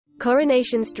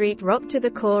Coronation Street rocked to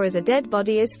the core as a dead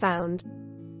body is found.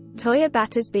 Toya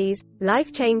Battersby's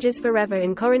life changes forever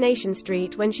in Coronation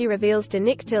Street when she reveals to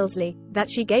Nick Tilsley that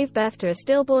she gave birth to a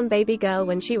stillborn baby girl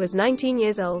when she was 19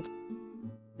 years old.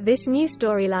 This new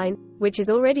storyline, which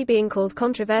is already being called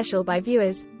controversial by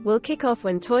viewers, will kick off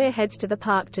when Toya heads to the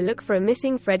park to look for a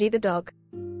missing Freddie the dog.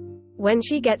 When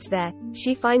she gets there,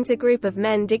 she finds a group of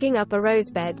men digging up a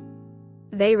rose bed.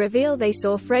 They reveal they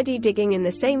saw Freddie digging in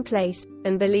the same place,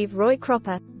 and believe Roy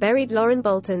Cropper buried Lauren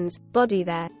Bolton's body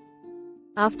there.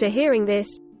 After hearing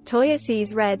this, Toya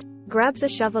sees red, grabs a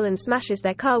shovel and smashes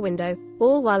their car window,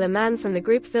 all while a man from the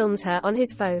group films her on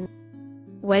his phone.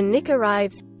 When Nick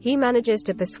arrives, he manages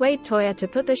to persuade Toya to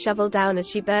put the shovel down as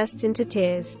she bursts into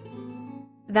tears.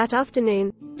 That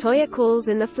afternoon, Toya calls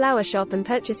in the flower shop and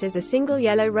purchases a single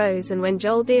yellow rose, and when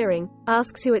Joel Deering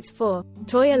asks who it's for,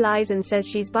 Toya lies and says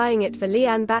she's buying it for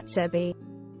Leanne Batterby.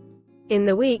 In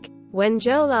the week, when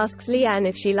Joel asks Leanne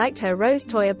if she liked her rose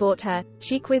Toya bought her,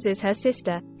 she quizzes her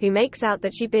sister, who makes out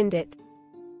that she binned it.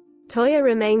 Toya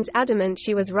remains adamant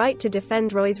she was right to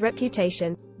defend Roy's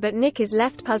reputation, but Nick is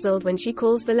left puzzled when she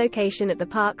calls the location at the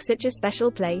park such a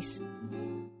special place.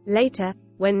 Later,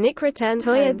 when Nick returns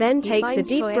home, then takes a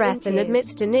deep breath and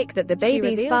admits to Nick that the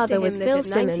baby's father was Phil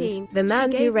Simmons, the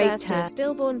man who raped her.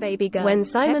 When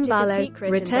Simon Barlow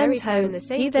returns home,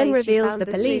 he then reveals the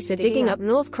police are digging up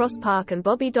North Cross Park and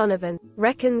Bobby Donovan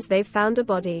reckons they've found a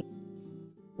body.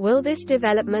 Will this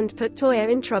development put Toya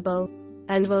in trouble?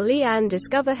 And will Leanne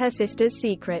discover her sister's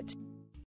secret?